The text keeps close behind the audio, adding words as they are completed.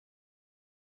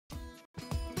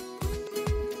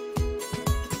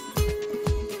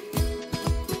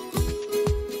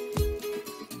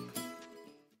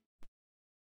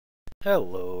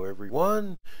Hello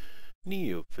everyone,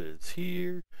 Neofizz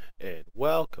here, and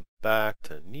welcome back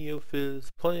to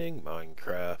Neofizz playing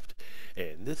Minecraft,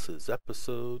 and this is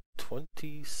episode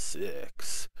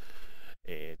 26.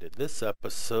 And in this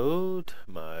episode,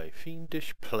 my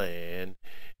fiendish plan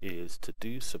is to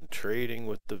do some trading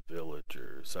with the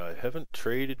villagers. I haven't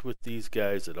traded with these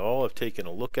guys at all. I've taken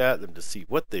a look at them to see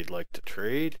what they'd like to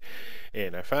trade,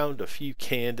 and I found a few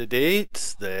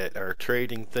candidates that are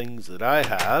trading things that I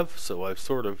have, so I've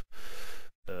sort of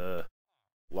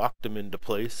locked them into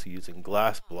place using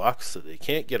glass blocks so they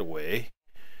can't get away,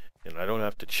 and I don't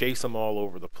have to chase them all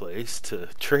over the place to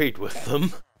trade with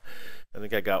them. I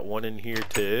think I got one in here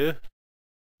too.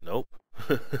 Nope.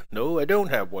 No, I don't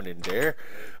have one in there,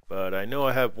 but I know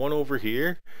I have one over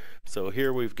here. So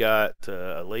here we've got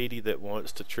a lady that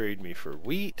wants to trade me for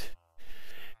wheat,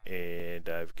 and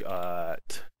I've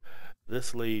got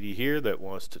this lady here that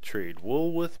wants to trade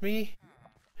wool with me,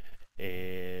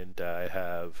 and I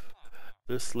have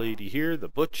this lady here, the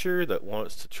butcher, that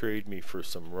wants to trade me for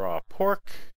some raw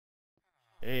pork,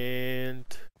 and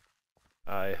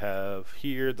I have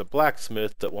here the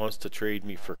blacksmith that wants to trade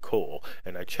me for coal.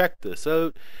 And I checked this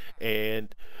out,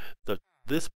 and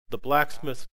the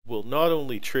blacksmith will not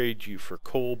only trade you for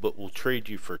coal, but will trade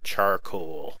you for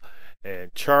charcoal.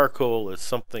 And charcoal is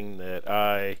something that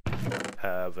I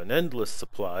have an endless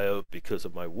supply of because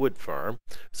of my wood farm.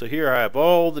 So here I have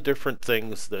all the different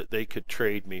things that they could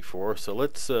trade me for. So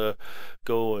let's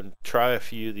go and try a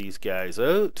few of these guys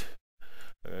out.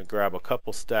 I'm going to grab a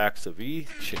couple stacks of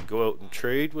each and go out and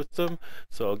trade with them.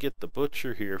 So I'll get the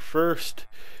butcher here first,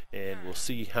 and we'll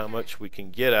see how much we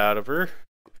can get out of her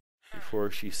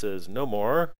before she says no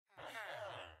more.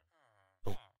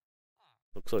 Oh,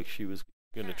 looks like she was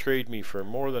going to trade me for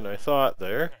more than I thought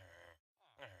there.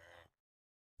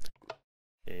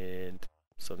 And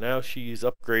so now she's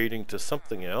upgrading to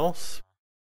something else.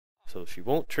 So she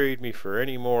won't trade me for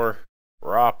any more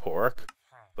raw pork.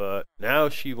 But now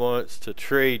she wants to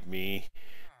trade me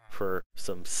for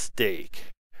some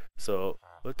steak. So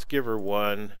let's give her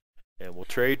one, and we'll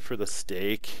trade for the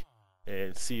steak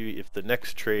and see if the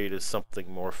next trade is something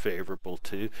more favorable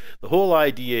too. The whole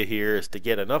idea here is to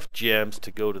get enough gems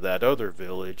to go to that other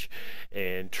village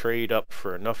and trade up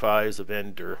for enough eyes of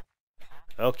Ender.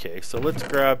 Okay, so let's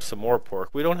grab some more pork.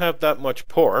 We don't have that much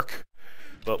pork,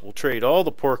 but we'll trade all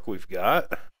the pork we've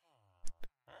got.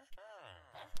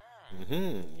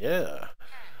 Yeah.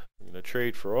 I'm going to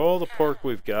trade for all the pork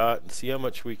we've got and see how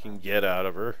much we can get out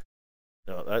of her.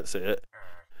 No, that's it.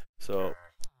 So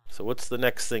what's the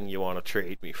next thing you want to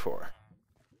trade me for?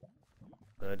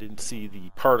 I didn't see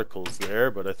the particles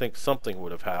there, but I think something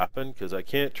would have happened because I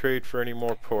can't trade for any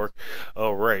more pork.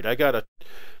 Oh, right.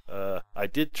 I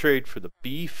did trade for the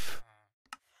beef.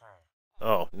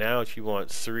 Oh, now she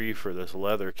wants 3 for this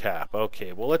leather cap.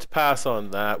 Okay, well, let's pass on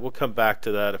that. We'll come back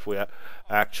to that if we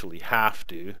actually have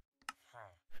to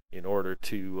in order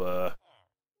to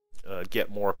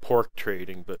get more pork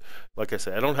trading. But like I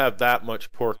said, I don't have that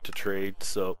much pork to trade,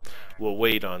 so we'll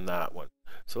wait on that one.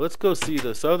 So let's go see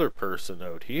this other person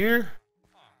out here,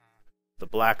 the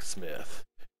blacksmith.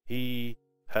 He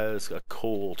has a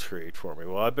coal trade for me.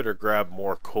 Well, I better grab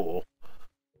more coal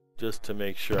just to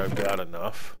make sure I've got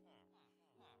enough.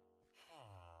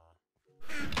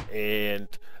 And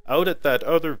out at that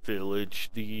other village,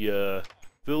 the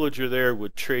villager there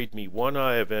would trade me 1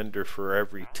 eye of Ender for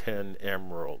every 10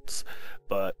 emeralds.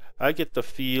 But I get the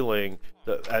feeling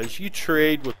that as you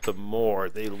trade with them more,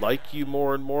 they like you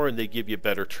more and more, and they give you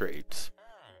better trades.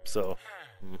 So,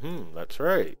 that's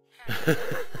right.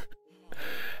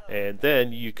 And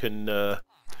then you can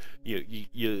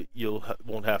you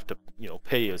won't have to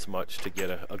pay as much to get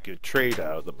a good trade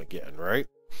out of them again, right?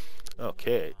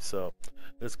 Okay, so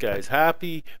this guy's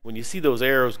happy. When you see those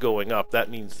arrows going up, that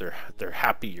means they're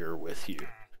happier with you.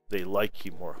 They like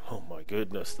you more. Oh my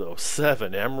goodness, though.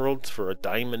 7 emeralds for a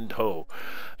diamond hoe.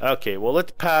 Okay, well,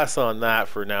 let's pass on that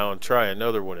for now and try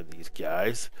another one of these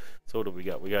guys. So what do we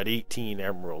got? We got 18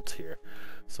 emeralds here.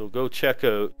 So go check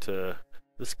out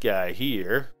this guy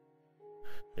here.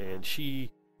 And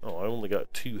oh, I only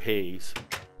got 2 hays.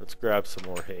 Let's grab some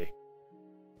more hay.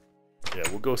 Yeah,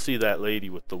 we'll go see that lady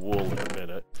with the wool in a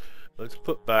minute. Let's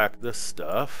put back this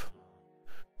stuff.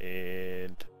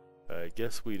 And I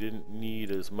guess we didn't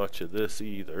need as much of this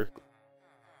either.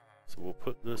 So we'll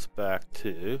put this back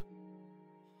too.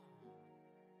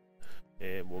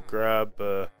 And we'll grab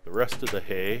the rest of the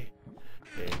hay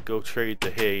and go trade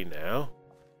the hay now.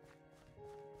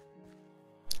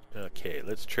 Okay,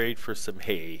 let's trade for some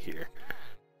hay here.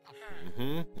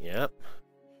 Yep.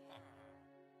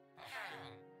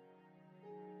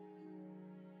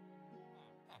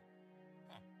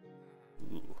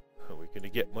 gonna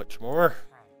get much more?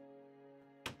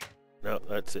 No,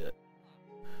 that's it.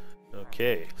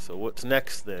 Okay, so what's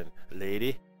next then,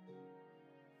 lady?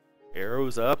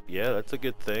 Arrows up, yeah, that's a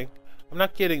good thing. I'm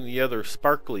not getting the other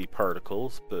sparkly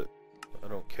particles, but I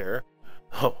don't care.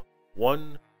 Oh,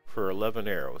 1 for 11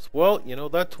 arrows. Well, you know,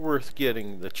 that's worth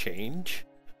getting the change.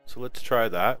 So let's try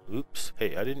that. Oops.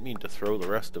 Hey, I didn't mean to throw the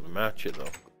rest of them at you, though.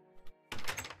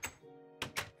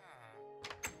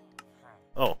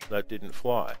 Oh, that didn't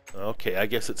fly. Okay, I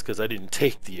guess it's because I didn't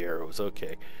take the arrows.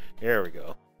 Okay, there we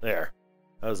go. There.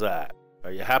 How's that?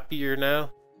 Are you happier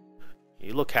now?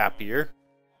 You look happier.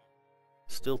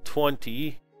 Still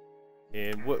 20.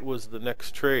 And what was the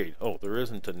next trade? Oh, there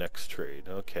isn't a next trade.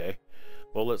 Okay.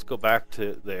 Well, let's go back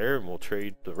to there and we'll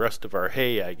trade the rest of our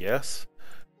hay, I guess.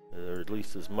 Or at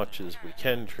least as much as we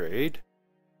can trade.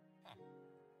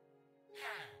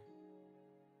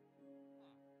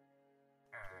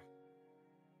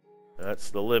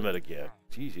 That's the limit again.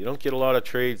 Geez, you don't get a lot of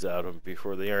trades out of them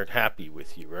before they aren't happy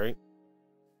with you, right?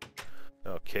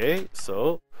 Okay,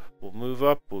 so we'll move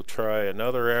up. We'll try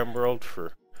another emerald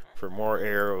for more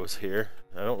arrows here.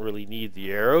 I don't really need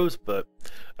the arrows, but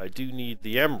I do need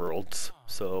the emeralds.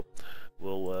 So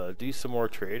we'll do some more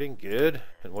trading. Good.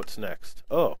 And what's next?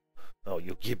 Oh,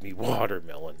 you'll give me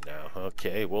watermelon now.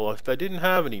 Okay, well, if I didn't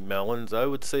have any melons, I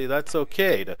would say that's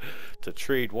okay to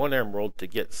trade 1 emerald to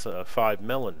get 5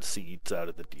 melon seeds out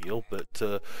of the deal. But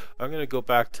I'm going to go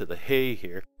back to the hay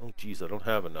here. Oh, geez, I don't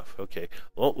have enough. Okay,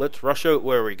 well, let's rush out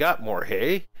where we got more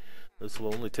hay. This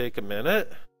will only take a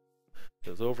minute.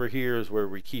 Because over here is where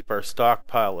we keep our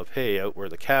stockpile of hay, out where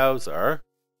the cows are.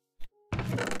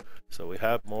 So we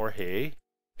have more hay.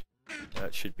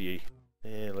 That should be...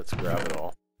 let's grab it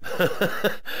all.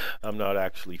 I'm not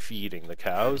actually feeding the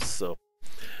cows, so...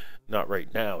 Not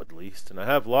right now, at least. And I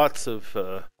have lots of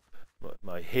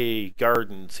my hay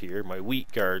gardens here, my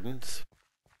wheat gardens.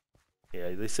 Yeah,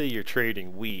 they say you're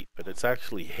trading wheat, but it's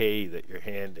actually hay that you're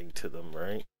handing to them,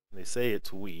 right? They say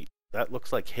it's wheat. That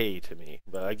looks like hay to me,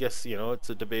 but I guess, you know, it's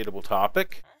a debatable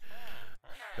topic.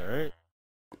 Alright.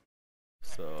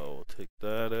 So, we'll take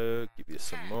that out, give you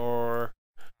some more,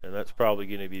 and that's probably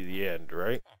going to be the end,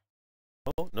 right?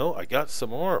 Oh, no, I got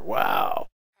some more. Wow!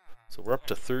 So we're up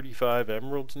to 35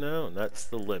 emeralds now, and that's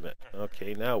the limit.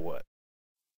 Okay, now what?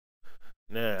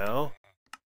 Now,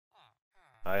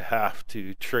 I have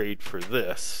to trade for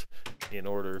this in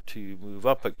order to move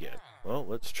up again. Well,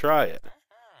 let's try it.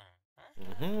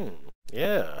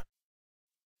 Yeah.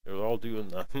 They're all doing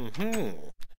the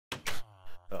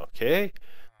Okay.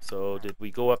 So did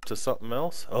we go up to something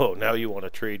else? Oh, now you want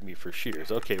to trade me for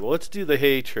shears. Okay, well, let's do the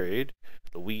hay trade.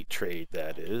 The wheat trade,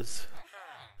 that is.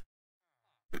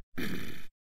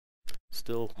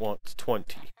 Still wants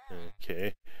 20.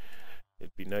 Okay.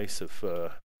 It'd be nice if...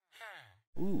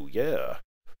 Ooh, yeah.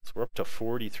 So we're up to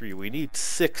 43. We need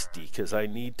 60 because I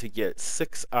need to get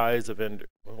 6 eyes of ender.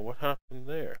 Well, what happened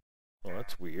there? Oh,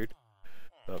 that's weird.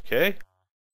 Okay.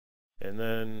 And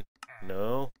then,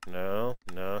 no.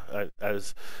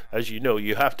 As you know,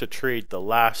 you have to trade the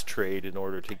last trade in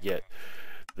order to get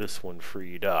this one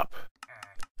freed up.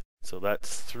 So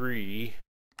that's 3.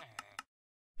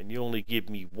 And you only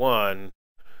give me 1.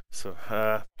 So,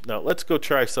 now let's go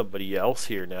try somebody else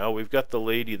here now. We've got the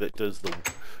lady that does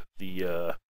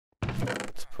the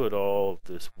let's put all of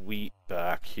this wheat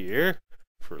back here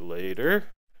for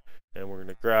later. And we're going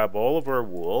to grab all of our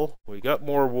wool. We got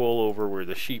more wool over where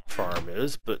the sheep farm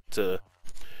is, but was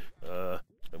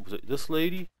it this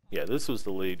lady? Yeah, this was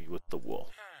the lady with the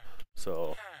wool.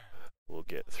 So we'll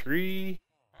get 3,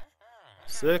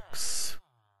 6,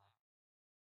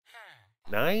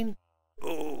 9.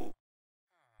 Oh,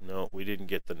 no, we didn't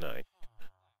get the 9.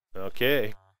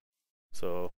 Okay,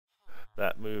 so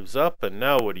that moves up, and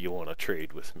now what do you want to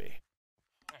trade with me?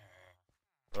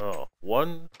 Oh,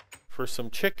 1 for some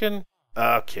chicken?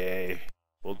 Okay,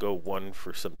 we'll go 1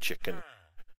 for some chicken.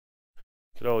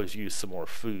 Could always use some more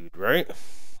food, right?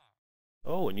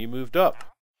 Oh, and you moved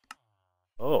up.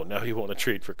 Oh, now you want to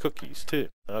trade for cookies too.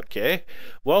 Okay,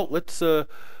 well, let's we'll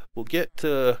get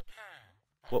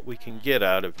what we can get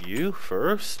out of you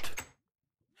first.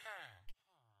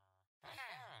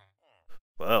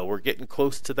 Well, we're getting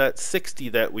close to that 60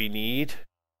 that we need.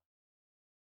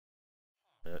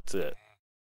 That's it.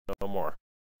 No more.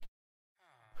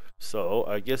 So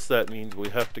I guess that means we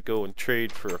have to go and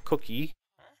trade for a cookie,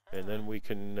 and then we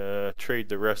can trade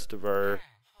the rest of our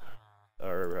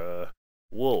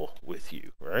wool with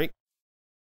you, right?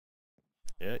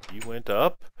 Yeah, you went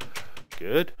up.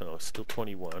 Good. Oh, still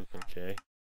 21. Okay.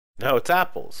 Now it's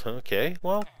apples. Okay.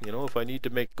 Well, you know, if I need to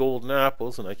make golden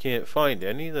apples and I can't find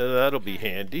any, that'll be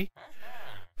handy.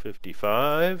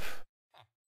 55.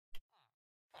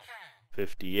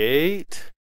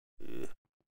 58.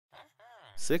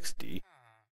 60.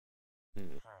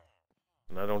 And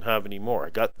I don't have any more. I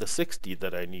got the 60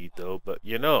 that I need though, but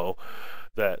you know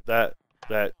that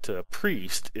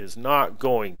priest is not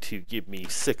going to give me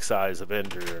 6 eyes of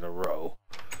Ender in a row.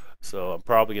 So I'm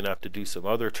probably going to have to do some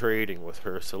other trading with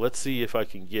her. So let's see if I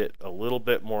can get a little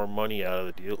bit more money out of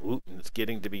the deal. Ooh, and it's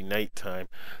getting to be nighttime.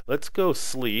 Let's go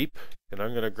sleep, and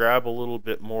I'm going to grab a little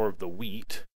bit more of the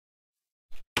wheat.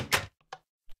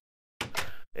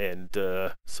 And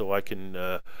so I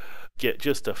can get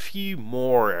just a few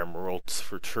more emeralds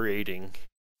for trading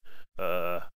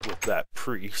with that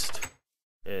priest.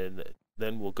 And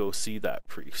then we'll go see that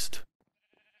priest.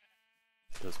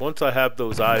 Because once I have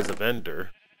those eyes of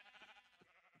Ender,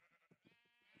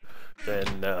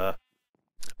 then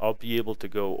I'll be able to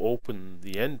go open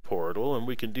the end portal, and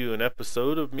we can do an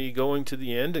episode of me going to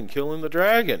the end and killing the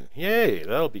dragon. Yay,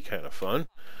 that'll be kind of fun.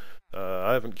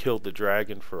 I haven't killed the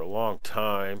dragon for a long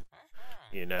time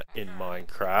in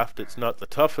Minecraft. It's not the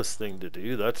toughest thing to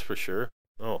do, that's for sure.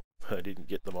 Oh, I didn't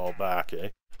get them all back, eh?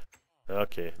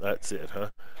 Okay, that's it, huh?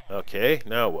 Okay,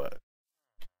 now what?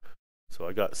 So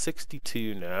I got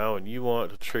 62 now, and you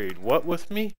want to trade what with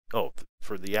me? Oh,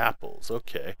 for the apples.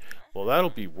 Okay. Well, that'll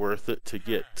be worth it to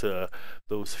get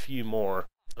those few more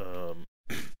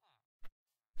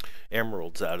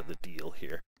emeralds out of the deal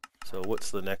here. So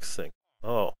what's the next thing?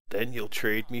 Oh, then you'll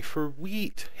trade me for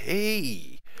wheat.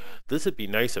 Hey, this would be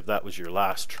nice if that was your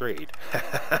last trade.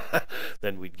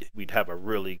 Then we'd have a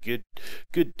really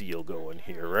good deal going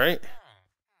here, right?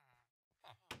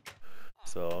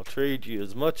 So I'll trade you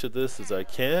as much of this as I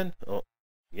can. Oh,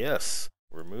 yes,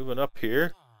 we're moving up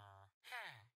here.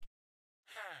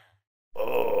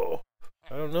 Oh,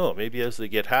 I don't know. Maybe as they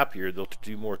get happier, they'll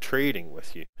do more trading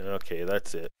with you. Okay,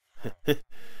 that's it.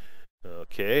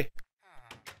 Okay.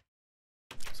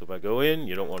 So if I go in,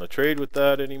 you don't want to trade with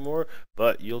that anymore,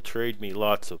 but you'll trade me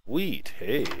lots of wheat.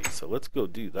 Hey, so let's go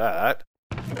do that.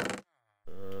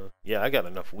 Yeah, I got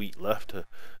enough wheat left to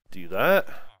do that.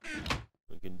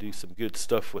 We can do some good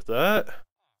stuff with that.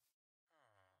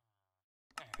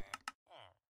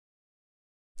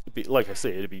 Like I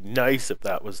say, it'd be nice if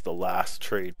that was the last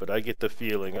trade, but I get the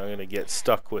feeling I'm going to get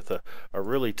stuck with a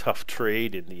really tough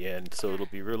trade in the end, so it'll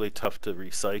be really tough to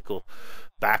recycle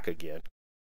back again.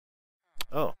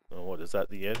 Oh, what is that,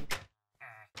 the end?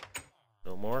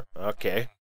 No more? Okay.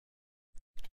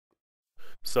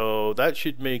 So that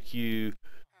should make you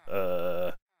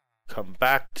come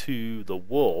back to the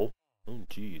wool. Oh,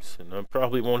 jeez, and I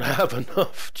probably won't have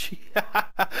enough. Gee,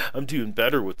 I'm doing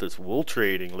better with this wool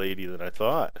trading lady than I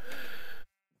thought.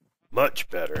 Much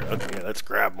better. Okay, let's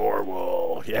grab more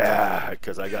wool. Yeah,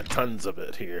 because I got tons of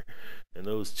it here. And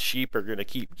those sheep are going to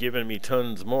keep giving me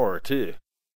tons more, too.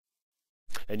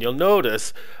 And you'll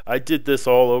notice I did this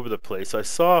all over the place. I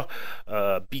saw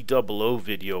a B00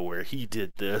 video where he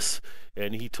did this,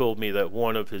 and he told me that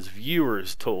one of his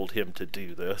viewers told him to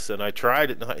do this, and I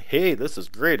tried it, and hey, this is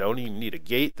great. I don't even need a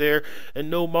gate there, and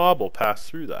no mob will pass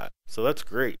through that. So that's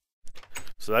great.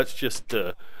 So that's just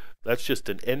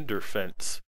an ender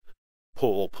fence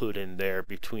pole put in there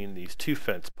between these two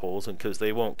fence poles, and because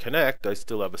they won't connect, I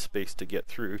still have a space to get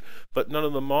through, but none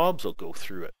of the mobs will go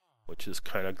through it, which is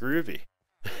kind of groovy.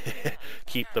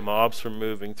 Keep the mobs from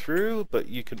moving through, but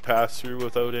you can pass through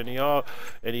without any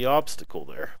obstacle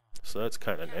there. So that's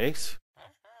kind of nice.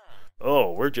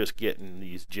 Oh, we're just getting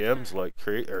these gems like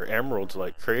or emeralds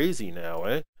like crazy now,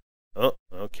 eh? Oh,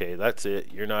 okay, that's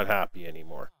it. You're not happy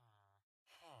anymore.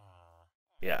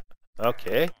 Yeah.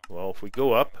 Okay. Well, if we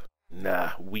go up,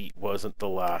 nah, wheat wasn't the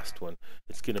last one.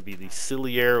 It's gonna be these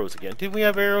silly arrows again. Did we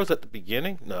have arrows at the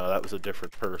beginning? No, that was a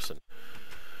different person.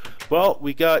 Well,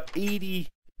 we got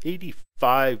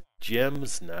 85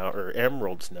 gems now, or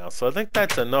emeralds now, so I think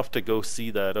that's enough to go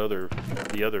see the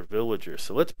other villager.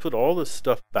 So let's put all this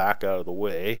stuff back out of the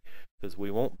way, because we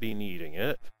won't be needing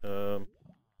it.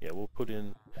 Yeah, we'll put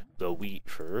in the wheat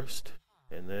first,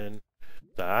 and then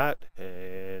that,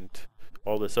 and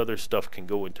all this other stuff can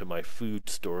go into my food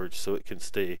storage so it can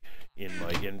stay in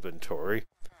my inventory.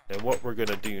 And what we're going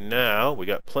to do now, we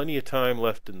got plenty of time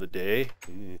left in the day.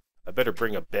 I better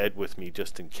bring a bed with me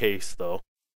just in case, though.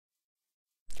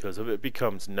 Because if it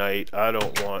becomes night, I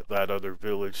don't want that other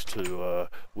village to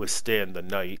withstand the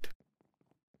night.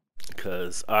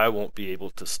 Because I won't be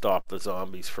able to stop the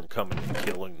zombies from coming and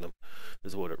killing them,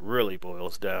 is what it really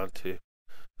boils down to.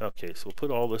 Okay, so we'll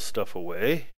put all this stuff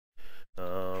away.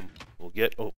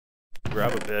 We'll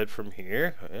grab a bed from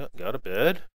here. Yeah, got a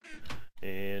bed.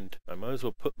 And I might as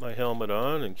well put my helmet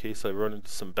on in case I run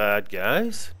into some bad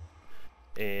guys.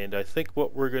 And I think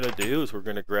what we're going to do is we're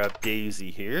going to grab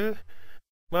Daisy here.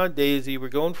 Come on, Daisy, we're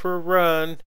going for a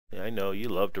run. Yeah, I know, you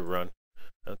love to run.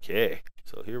 Okay,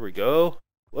 so here we go.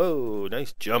 Whoa,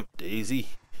 nice jump, Daisy.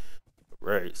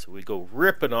 Right, so we go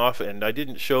ripping off, and I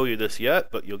didn't show you this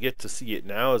yet, but you'll get to see it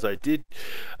now. As I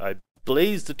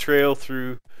blazed the trail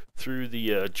through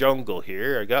the jungle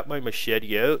here. I got my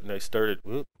machete out, and I started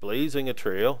blazing a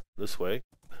trail this way.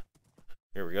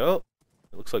 Here we go.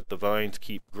 It looks like the vines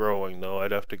keep growing, though.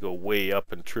 I'd have to go way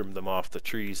up and trim them off the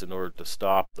trees in order to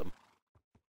stop them.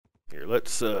 Here,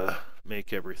 let's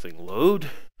make everything load.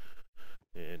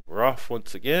 And we're off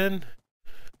once again.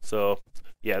 So,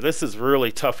 yeah, this is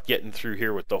really tough getting through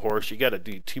here with the horse. You got to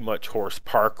do too much horse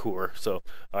parkour. So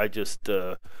I just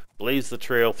blaze the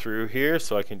trail through here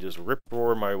so I can just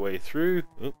rip-roar my way through.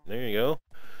 Oop, there you go.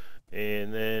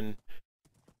 And then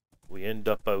we end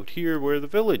up out here where the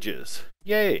village is.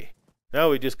 Yay! Now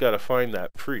we just got to find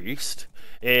that priest.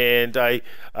 And I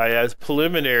as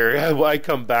preliminary, I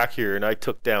come back here and I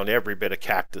took down every bit of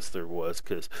cactus there was,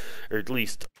 or at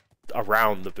least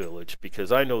around the village,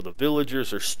 because I know the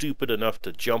villagers are stupid enough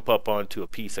to jump up onto a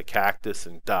piece of cactus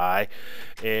and die,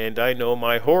 and I know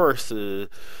my horse, or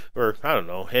I don't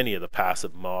know, any of the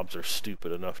passive mobs are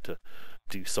stupid enough to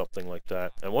do something like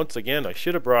that. And once again, I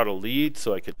should have brought a lead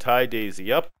so I could tie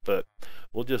Daisy up, but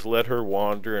we'll just let her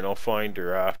wander and I'll find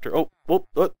her after. Oh,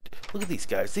 look at these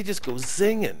guys, they just go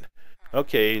zinging.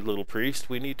 Okay, little priest,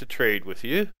 we need to trade with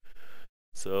you.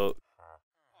 So,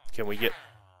 can we get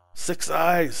 6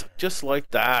 eyes, just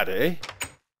like that, eh?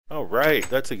 All right,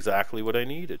 that's exactly what I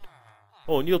needed.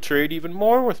 Oh, and you'll trade even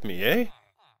more with me, eh?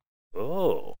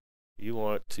 Oh, you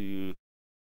want to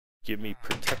give me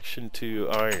protection to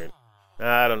iron.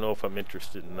 I don't know if I'm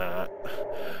interested in that.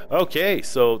 Okay,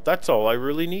 so that's all I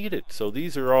really needed. So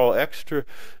these are all extra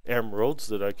emeralds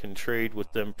that I can trade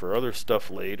with them for other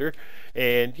stuff later.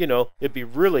 And, you know, it'd be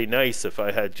really nice if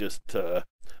I had just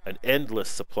an endless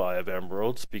supply of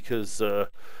emeralds, because the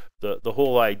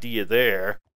whole idea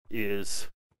there is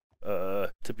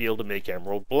to be able to make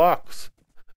emerald blocks,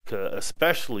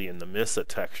 especially in the Missa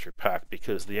texture pack,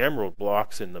 because the emerald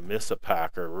blocks in the Missa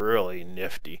pack are really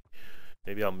nifty.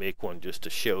 Maybe I'll make one just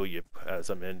to show you as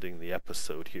I'm ending the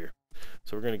episode here.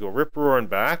 So we're going to go rip-roaring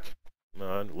back. Come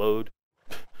on, load.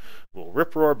 We'll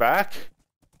rip-roar back.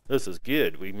 This is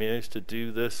good. We managed to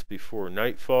do this before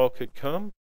nightfall could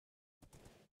come.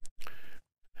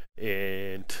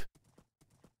 And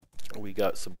we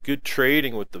got some good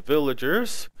trading with the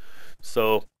villagers.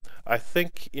 So I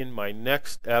think in my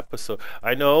next episode,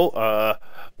 I know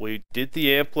we did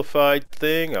the amplified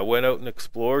thing. I went out and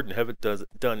explored and haven't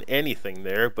done anything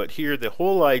there. But here, the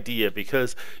whole idea,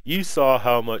 because you saw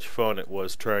how much fun it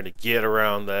was trying to get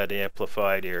around that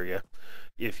amplified area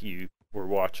if you were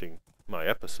watching my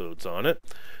episodes on it.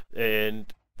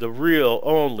 And the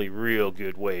only real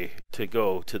good way to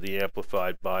go to the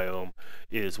amplified biome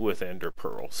is with ender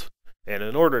pearls. And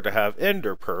in order to have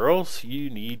ender pearls,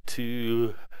 you need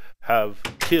to have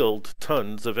killed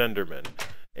tons of endermen.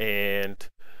 And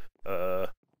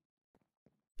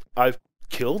I've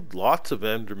killed lots of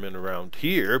endermen around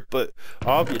here, but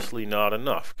obviously not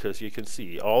enough, because you can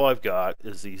see all I've got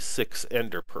is these 6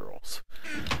 ender pearls.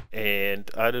 And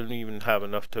I don't even have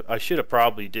enough to... I should have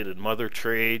probably did a mother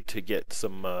trade to get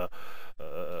some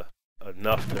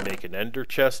enough to make an ender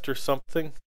chest or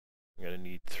something. I'm going to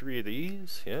need 3 of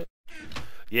these.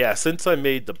 Yeah, since I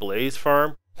made the blaze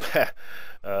farm,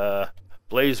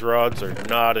 blaze rods are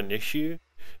not an issue.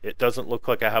 It doesn't look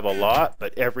like I have a lot,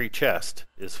 but every chest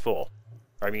is full.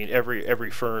 I mean, every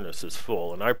furnace is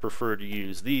full, and I prefer to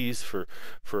use these for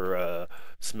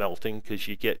smelting, because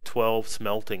you get 12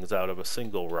 smeltings out of a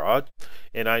single rod.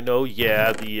 And I know,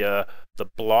 yeah, the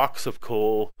blocks of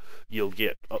coal, you'll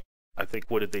get, I think,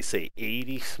 what did they say,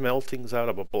 80 smeltings out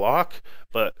of a block,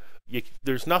 but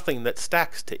there's nothing that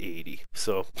stacks to 80.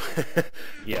 So,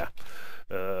 yeah.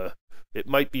 It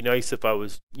might be nice if I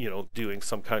was, doing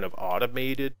some kind of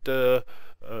automated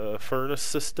furnace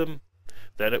system.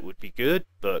 Then it would be good,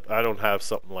 but I don't have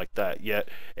something like that yet.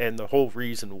 And the whole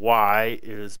reason why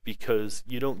is because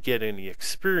you don't get any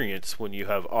experience when you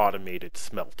have automated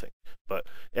smelting. But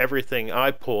everything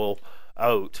I pull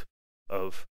out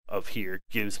of here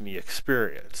gives me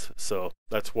experience. So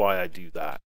that's why I do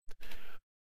that.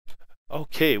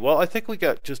 Okay, well, I think we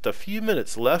got just a few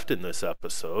minutes left in this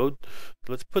episode.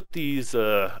 Let's put these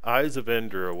Eyes of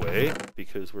Ender away,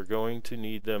 because we're going to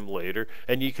need them later.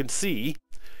 And you can see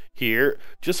here,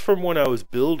 just from when I was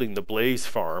building the blaze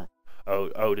farm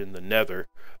out in the nether,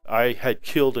 I had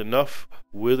killed enough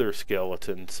wither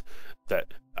skeletons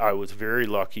that I was very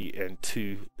lucky, and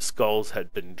 2 skulls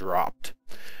had been dropped.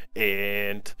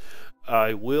 And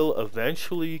I will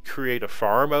eventually create a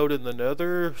farm out in the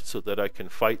nether so that I can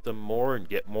fight them more and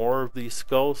get more of these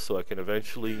skulls, so I can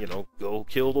eventually, you know, go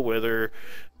kill the wither,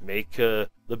 make the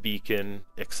beacon,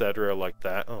 etc. like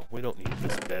that. Oh, we don't need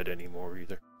this bed anymore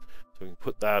either. So we can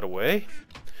put that away.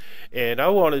 And I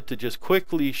wanted to just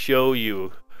quickly show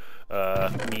you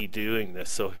me doing this.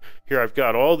 So here I've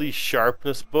got all these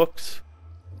sharpness books.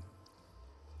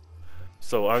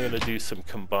 So I'm going to do some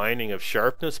combining of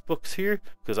sharpness books here,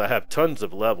 because I have tons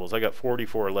of levels. I got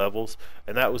 44 levels,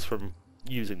 and that was from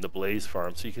using the blaze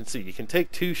farm. So you can see, you can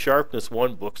take 2 sharpness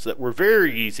 1 books that were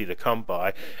very easy to come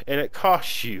by, and it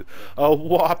costs you a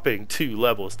whopping 2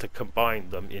 levels to combine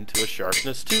them into a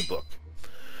sharpness 2 book.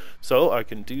 So I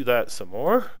can do that some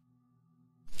more,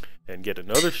 and get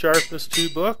another sharpness 2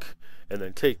 book, and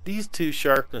then take these 2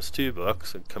 sharpness 2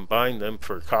 books and combine them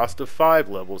for a cost of 5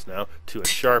 levels now to a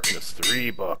sharpness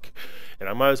 3 book. And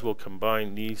I might as well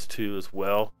combine these 2 as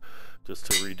well, just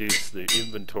to reduce the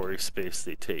inventory space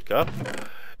they take up.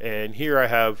 And here I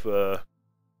have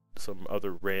some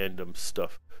other random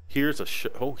stuff. Here's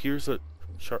a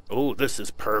oh, this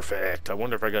is perfect. I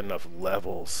wonder if I got enough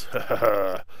levels.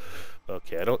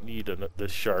 Okay, I don't need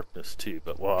this sharpness 2,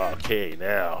 but well, okay,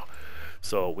 now.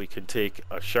 So we can take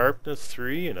a sharpness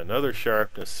 3 and another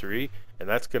sharpness 3, and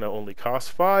that's going to only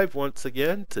cost 5 once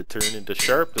again to turn into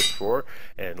sharpness 4,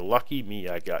 and lucky me,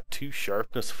 I got 2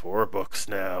 sharpness 4 books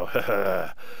now.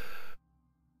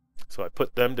 So I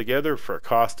put them together for a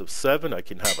cost of 7. I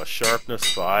can have a sharpness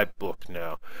 5 book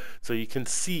now. So you can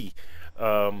see,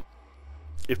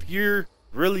 if you're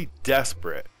really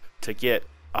desperate to get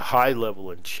a high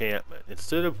level enchantment,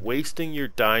 instead of wasting your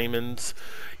diamonds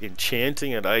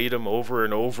enchanting an item over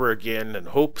and over again in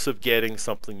hopes of getting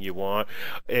something you want,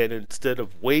 and instead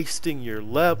of wasting your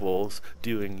levels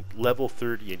doing level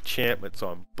 30 enchantments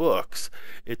on books,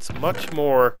 it's much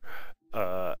more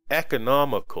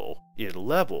economical in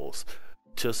levels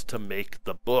just to make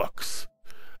the books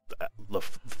the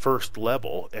first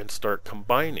level and start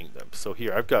combining them. So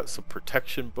here I've got some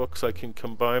protection books I can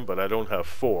combine, but I don't have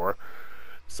 4.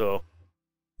 So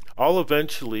I'll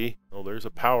eventually, oh, there's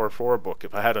a power 4 book.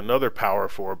 If I had another power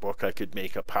 4 book, I could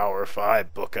make a power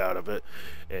 5 book out of it.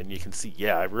 And you can see,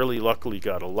 yeah, I really luckily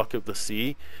got a luck of the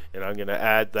sea, and I'm going to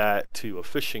add that to a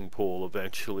fishing pool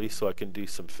eventually so I can do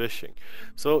some fishing.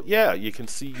 So yeah, you can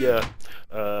see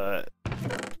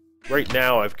right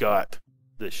now I've got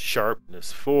this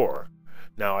sharpness 4.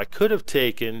 Now I could have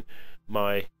taken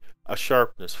a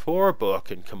sharpness 4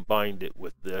 book and combined it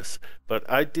with this, but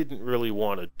I didn't really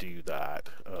want to do that.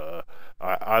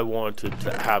 I wanted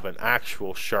to have an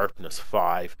actual sharpness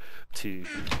 5 to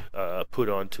put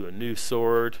onto a new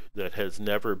sword that has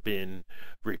never been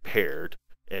repaired,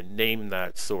 and name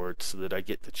that sword so that I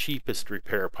get the cheapest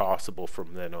repair possible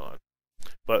from then on.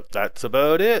 But that's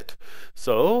about it.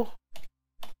 So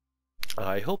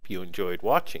I hope you enjoyed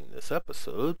watching this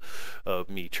episode of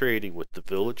me trading with the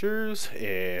villagers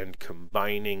and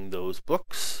combining those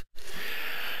books.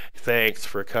 Thanks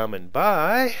for coming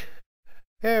by.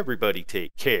 Everybody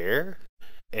take care.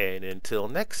 And until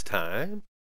next time,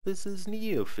 this is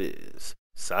Neofizz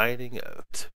signing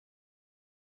out.